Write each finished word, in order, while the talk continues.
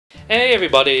Hey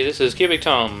everybody, this is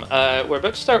QubicTom. We're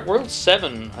about to start World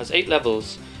 7, has 8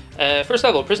 levels. First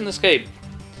level, Prison Escape.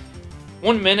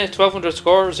 1 minute, 1200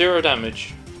 score, 0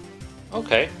 damage.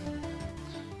 Okay.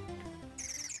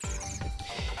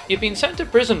 You've been sent to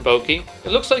prison, Boki.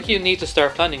 It looks like you need to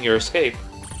start planning your escape.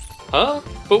 Huh?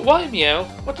 But why, Meow?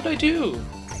 What did I do?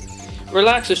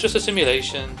 Relax, it's just a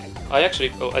simulation. I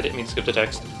didn't mean to skip the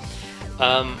text.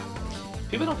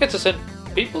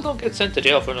 People don't get sent to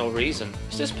jail for no reason.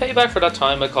 Is this payback for that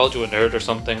time I called you a nerd or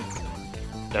something?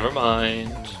 Never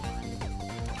mind.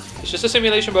 It's just a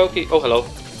simulation, Boki. Oh, hello.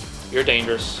 You're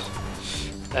dangerous.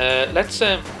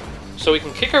 So we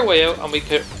can kick our way out and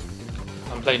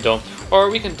I'm playing dumb. Or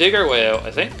we can dig our way out,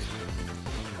 I think.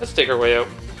 Let's dig our way out.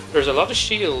 There's a lot of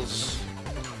shields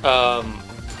up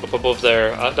above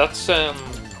there.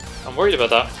 I'm worried about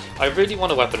that. I really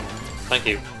want a weapon. Thank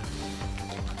you.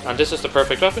 And this is the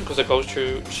perfect weapon because it goes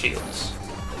through shields.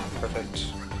 Perfect.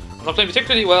 I'm not playing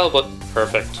particularly well, but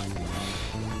perfect.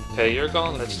 Okay, you're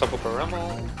gone. Let's top up our ammo.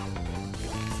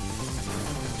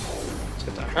 Let's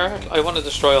get that heart. I want to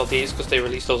destroy all these because they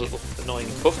release those little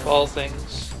annoying puffball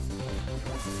things.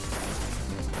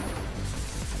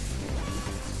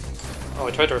 Oh,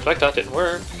 I tried to reflect that, didn't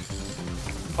work.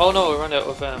 Oh no, I ran out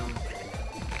of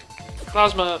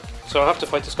plasma, so I have to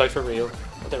fight this guy for real.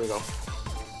 Oh, there we go.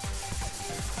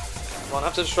 Come on, I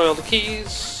have to destroy all the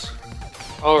keys.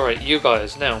 Alright, you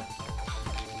guys, now.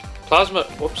 Plasma,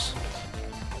 whoops.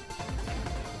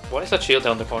 Why is that shield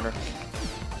down the corner?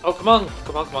 Oh, come on,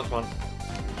 come on, come on, come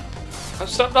on.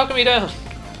 Stop knocking me down!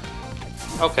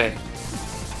 Okay.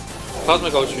 Plasma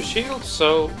goes through shield,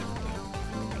 so...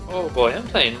 Oh boy, I'm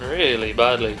playing really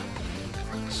badly.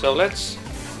 So let's...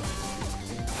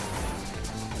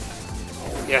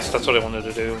 Yes, that's what I wanted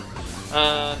to do.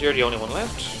 And you're the only one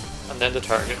left. And then the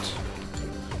target.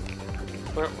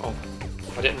 Where? Oh,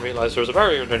 I didn't realise there was a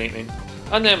barrier underneath me.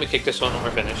 And then we kick this one and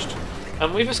we're finished.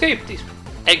 And we've escaped.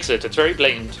 Exit, it's very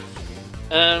blatant.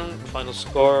 Final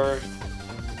score...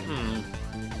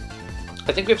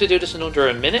 I think we have to do this in under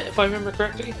a minute, if I remember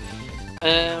correctly.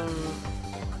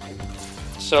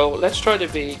 So let's try to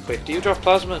be quick. Do you drop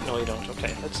plasma? No, you don't.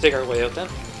 Okay, let's dig our way out then.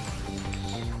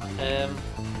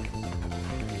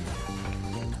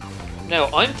 Now,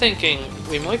 I'm thinking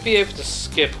we might be able to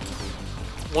skip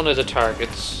one of the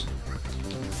targets.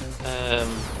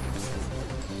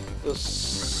 We'll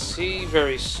see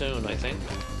very soon, I think.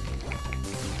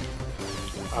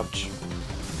 Ouch.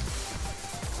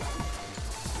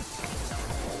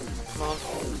 Come on.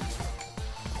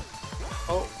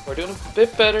 Oh, we're doing a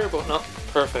bit better, but not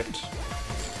perfect.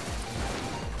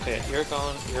 Okay, you're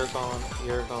gone, you're gone,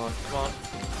 you're gone. Come on.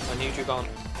 I need you gone.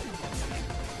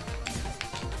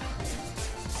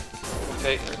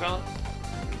 Okay, you're gone.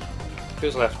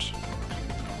 Who's left?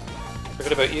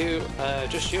 Forget about you.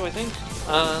 Just you, I think.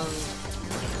 And...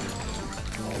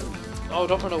 Oh,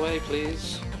 don't run away,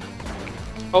 please.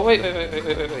 Oh, wait.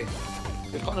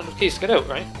 We've got enough keys to get out,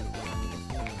 right?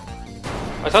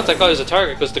 I thought that guy was a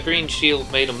target because the green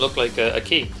shield made him look like a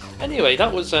key. Anyway,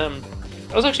 that was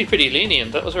actually pretty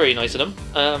lenient. That was very nice of them.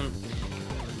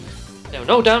 Now,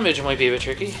 no damage might be a bit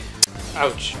tricky.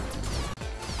 Ouch.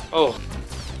 Oh.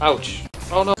 Ouch.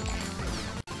 Oh no.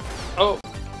 Oh.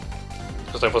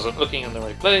 Because I wasn't looking in the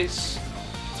right place.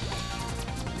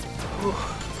 Whew.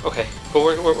 Okay, but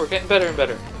we're getting better and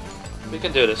better. We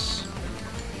can do this.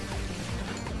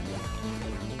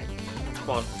 Come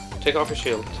on. Take off your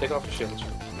shield. Take off your shield.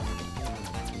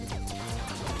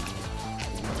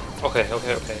 Okay.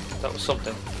 That was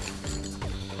something.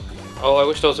 Oh, I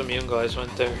wish those immune guys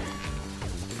went there.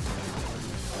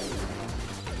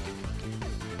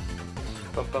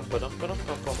 I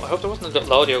hope there wasn't a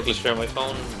little audio glitch there. My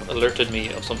phone alerted me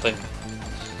of something.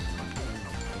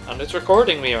 And it's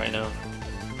recording me right now.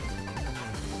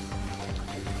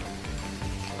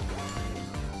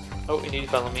 Oh, you need to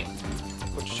follow me.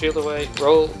 Put your shield away.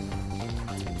 Roll.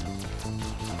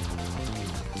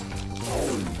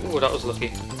 Ooh, that was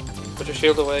lucky. Put your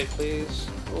shield away, please.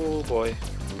 Oh boy.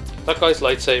 That guy's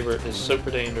lightsaber is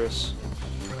super dangerous.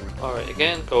 Alright,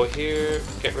 again, go here.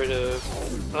 Get rid of...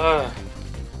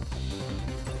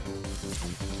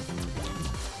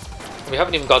 We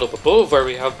haven't even got up above where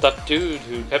we have that dude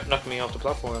who kept knocking me off the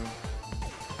platform.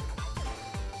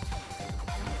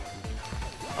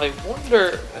 I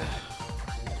wonder...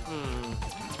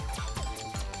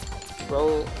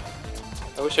 Roll...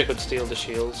 I wish I could steal the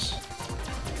shields.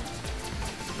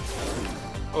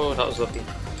 Oh, that was lucky.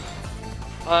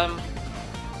 I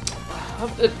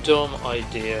have a dumb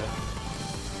idea.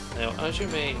 Now, as you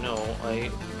may know,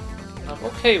 I'm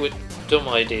okay with dumb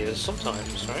ideas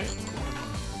sometimes, right?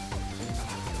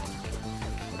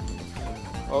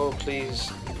 Oh, please.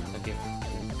 Thank you.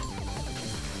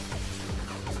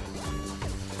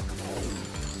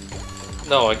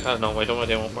 No, I can't. No, my dumb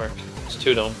idea won't work. It's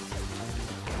too dumb.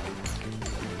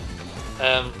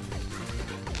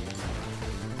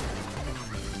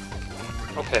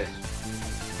 Okay.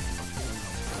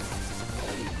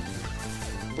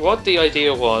 What the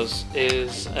idea was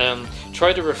is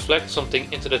try to reflect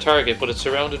something into the target, but it's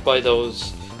surrounded by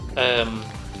those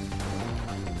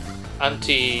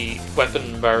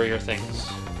anti-weapon barrier things.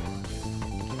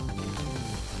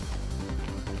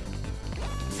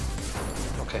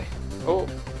 Okay. Oh.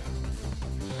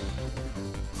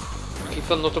 Keep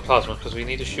filling up the plasma because we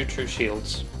need to shoot through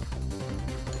shields.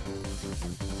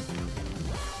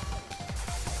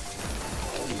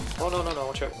 Oh no,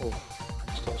 watch out. Oh,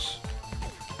 it's close.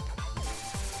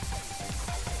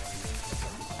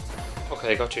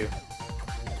 Okay, got you.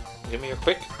 Give me your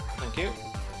quick. Thank you.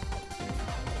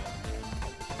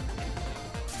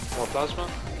 More plasma.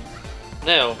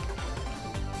 Now.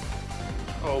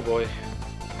 Oh boy.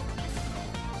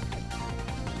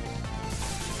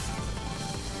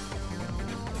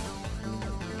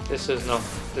 This is not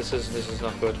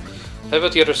good. How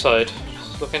about the other side?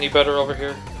 Does this look any better over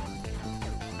here?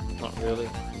 Not really.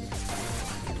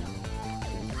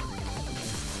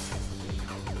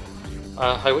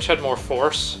 I wish I had more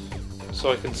force,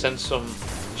 so I can send some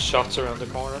shots around the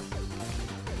corner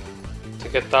to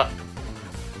get that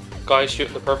guy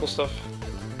shooting the purple stuff.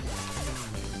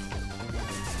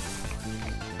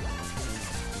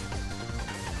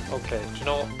 Okay, do you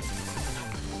know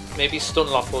what? Maybe stun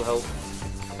lock will help.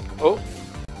 Oh,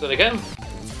 did it again?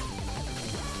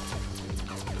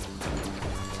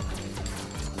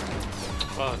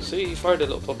 Oh, see, he fired a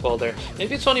little football there.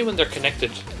 Maybe it's only when they're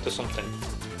connected to something.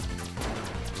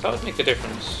 That would make a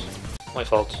difference. My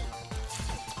fault.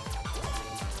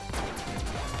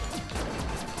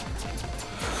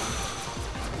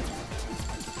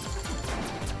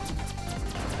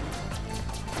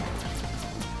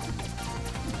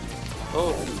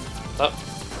 Oh, that,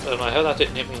 I don't know how that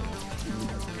didn't hit me.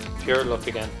 Pure luck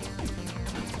again.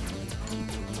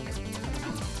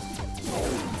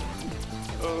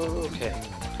 Okay,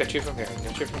 get you from here,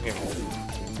 get you from here.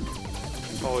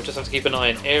 Oh, I just have to keep an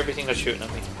eye on everything that's shooting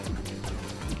at me.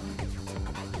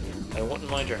 I wouldn't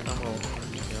mind your ammo,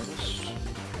 to be honest.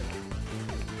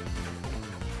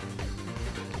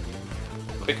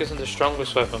 Quick isn't the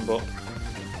strongest weapon, but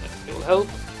it will help.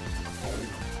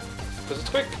 Because it's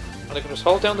quick, and I can just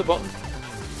hold down the button.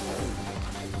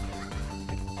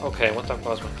 Okay, I want that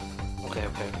plasma. Okay,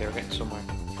 we're getting somewhere.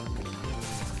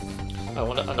 I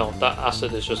want to. No, that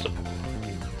acid is just a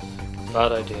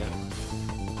bad idea.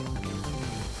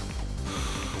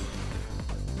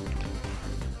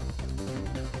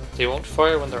 They won't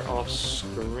fire when they're off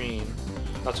screen.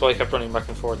 That's why I kept running back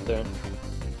and forth there.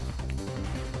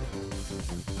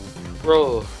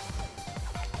 Roll.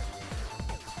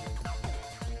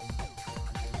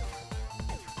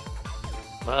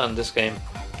 Man, this game.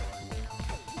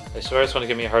 I swear it's going to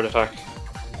give me a heart attack.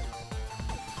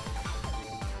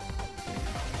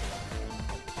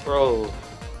 Roll.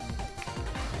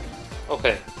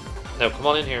 Okay. Now come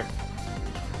on in here.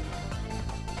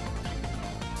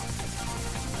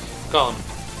 Gone.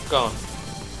 Gone.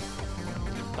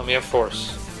 And we have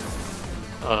force.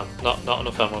 Oh no, not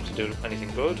enough ammo to do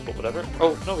anything good, but whatever.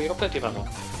 Oh no, we got plenty of ammo.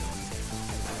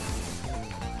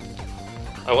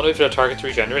 I want to wait for the target to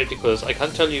regenerate because I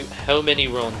can't tell you how many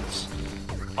runs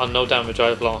on no damage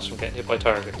I've lost from getting hit by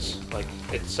targets. Like,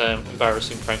 it's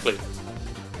embarrassing, frankly.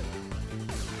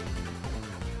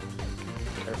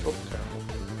 Careful, careful.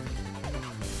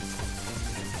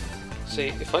 See,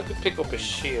 if I could pick up a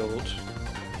shield...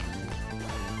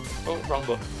 Oh, wrong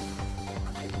button.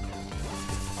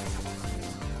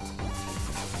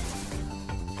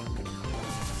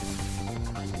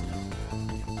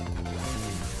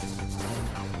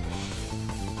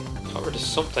 Got rid of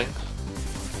something.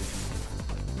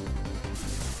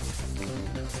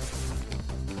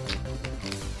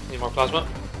 Need more plasma.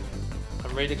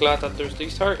 I'm really glad that there's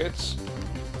these targets.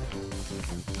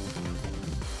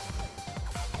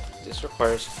 This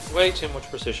requires way too much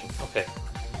precision. Okay.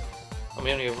 And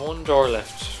we only have one door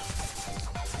left.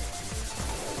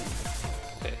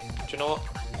 Okay, do you know what?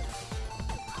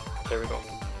 There we go.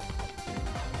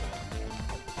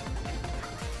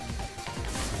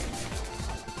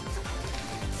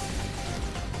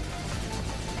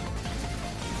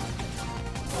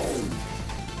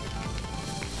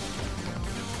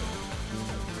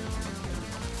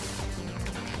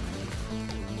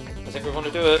 I think we're going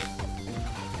to do it.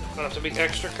 Gonna have to be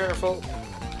extra careful.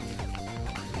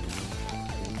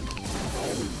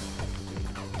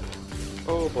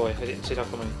 Oh boy, I didn't see that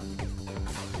coming.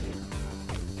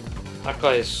 That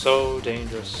guy is so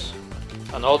dangerous.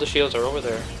 And all the shields are over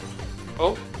there.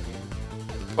 Oh.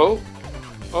 Oh.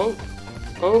 Oh.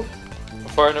 Oh. I'm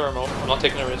firing a remote. I'm not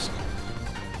taking a risk.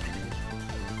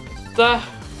 That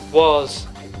was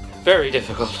very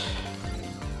difficult.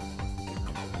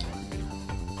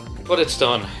 But it's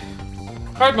done.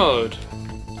 Hard mode.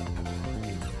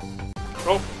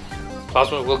 Oh.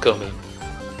 Plasma will kill me.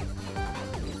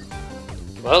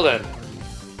 Well then.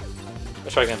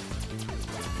 Let's try again.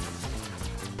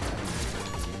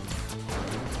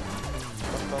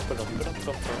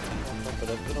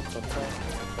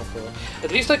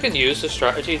 At least I can use the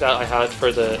strategy that I had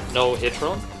for the no hit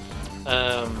run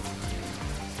to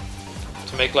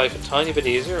make life a tiny bit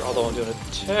easier, although I'm doing a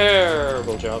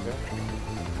terrible job here.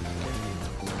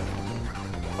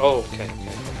 Okay,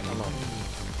 come on.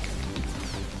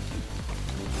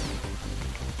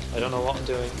 I don't know what I'm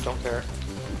doing, don't care.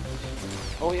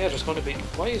 Oh yeah, there's going to be...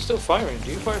 Why are you still firing?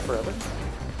 Do you fire forever?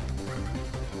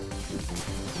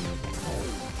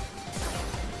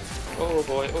 Oh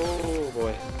boy, oh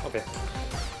boy. Okay.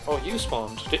 Oh, you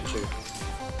spawned, didn't you?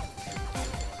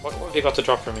 What have you got to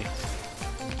drop for me?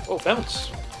 Oh,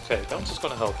 bounce. Okay, bounce is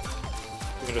going to help.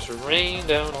 You can just rain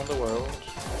down on the world.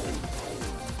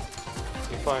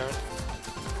 You firing?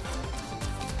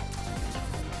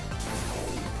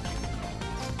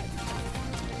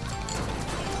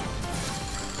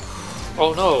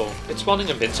 Oh no, it's spawning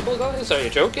invincible guys? Are you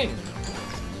joking?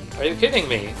 Are you kidding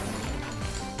me?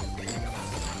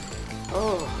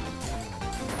 Oh,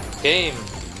 game,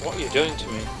 what are you doing to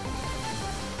me?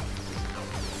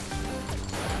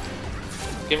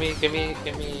 Gimme.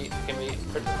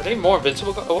 Are they more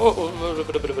invincible guys?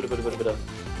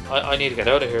 I need to get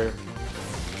out of here.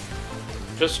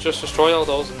 Just destroy all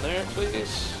those in there,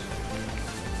 please.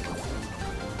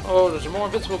 Oh, there's more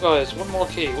invincible guys. One more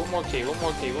key.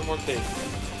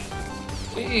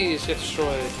 Please get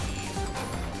destroyed.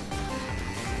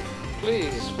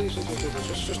 Please.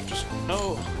 Just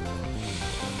no.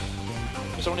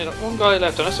 There's only that one guy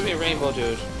left. There has to be a rainbow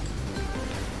dude.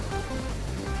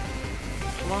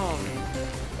 Come on.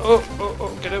 Oh,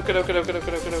 get out.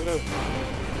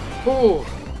 Oh.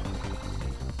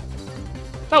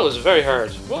 That was very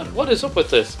hard. What is up with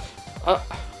this?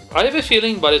 I have a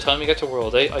feeling by the time we get to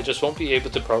World 8, I just won't be able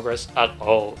to progress at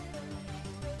all.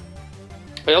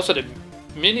 I also had a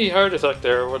mini heart attack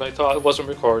there when I thought I wasn't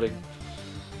recording.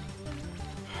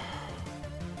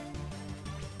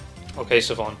 Okay,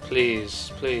 Savant,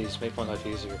 please make my life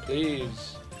easier,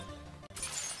 please.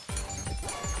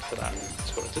 For that,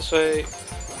 let's go this way.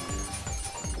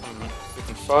 We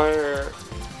can fire,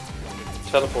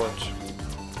 teleport.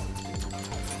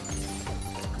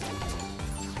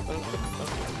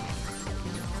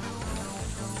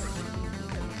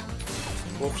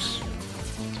 Whoops.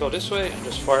 Let's go this way and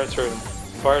just fire through them.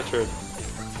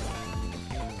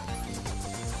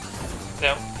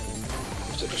 Now, we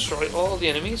have to destroy all the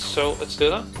enemies, so let's do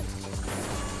that.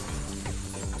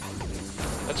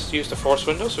 Let's use the force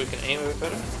window so we can aim a bit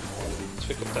better. Let's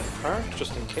pick up that heart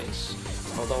just in case.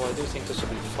 Although I do think this will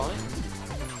be fine.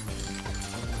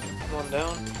 Come on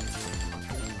down.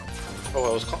 Oh,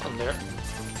 I was caught in there.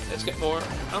 Let's get more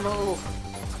ammo.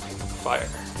 Fire.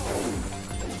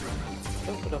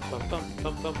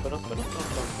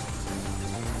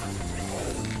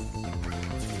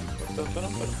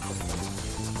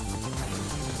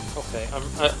 Okay,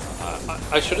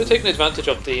 I should have taken advantage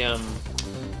of the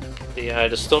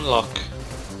stun lock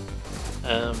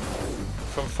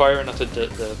from firing at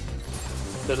the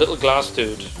little glass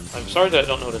dude. I'm sorry that I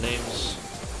don't know the names.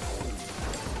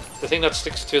 The thing that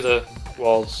sticks to the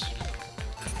walls.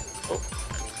 Oh.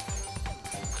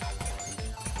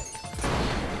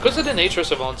 Because of the nature of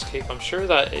Savant's cape, I'm sure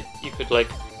that you could like...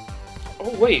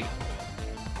 Oh wait!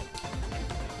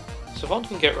 Savant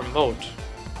can get remote.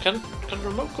 Can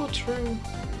remote go through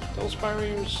those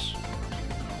barriers?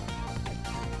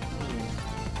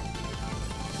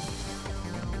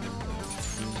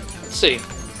 Let's see.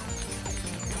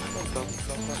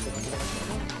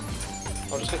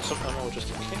 I'll just get some ammo just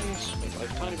in case, make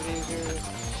life a tiny bit easier.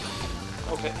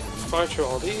 Okay, fire through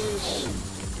all these.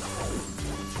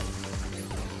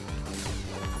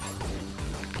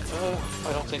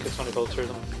 I don't think it's going to go through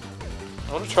them.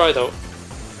 I want to try though.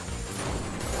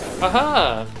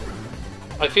 Aha!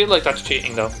 I feel like that's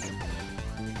cheating though.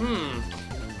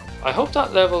 I hope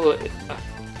that level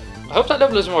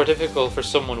is more difficult for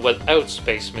someone without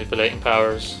space manipulating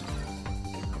powers.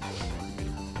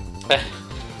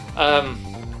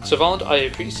 Savant, I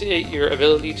appreciate your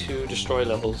ability to destroy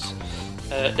levels.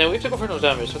 Now we have to go for no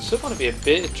damage, so it's still going to be a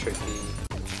bit tricky.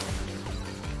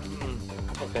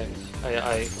 Okay.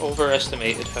 I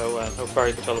overestimated how far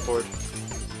he could teleport.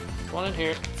 One in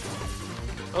here.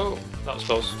 Oh, that was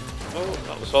close. Oh,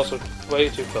 that was also way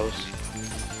too close.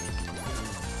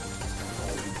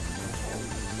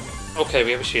 Okay,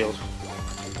 we have a shield.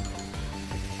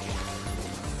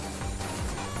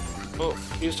 Oh,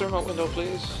 use the remote window,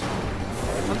 please.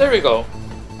 And there we go.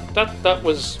 That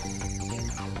was...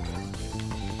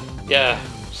 Yeah,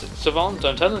 Savant,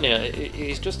 I'm telling you,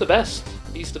 he's just the best.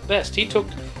 He's the best. He took,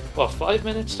 what, 5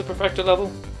 minutes to perfect a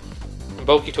level? And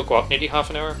Boki took, what, nearly half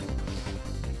an hour?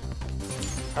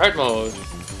 Hard mode.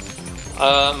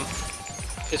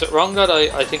 Is it wrong that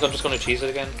I think I'm just going to cheese it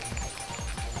again?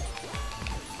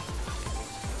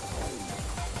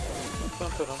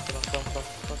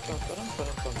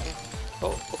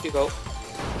 Oh, up you go.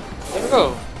 There we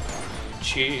go.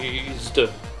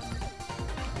 Cheesed.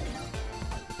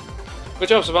 Good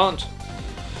job, Savant.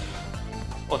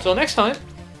 Until next time.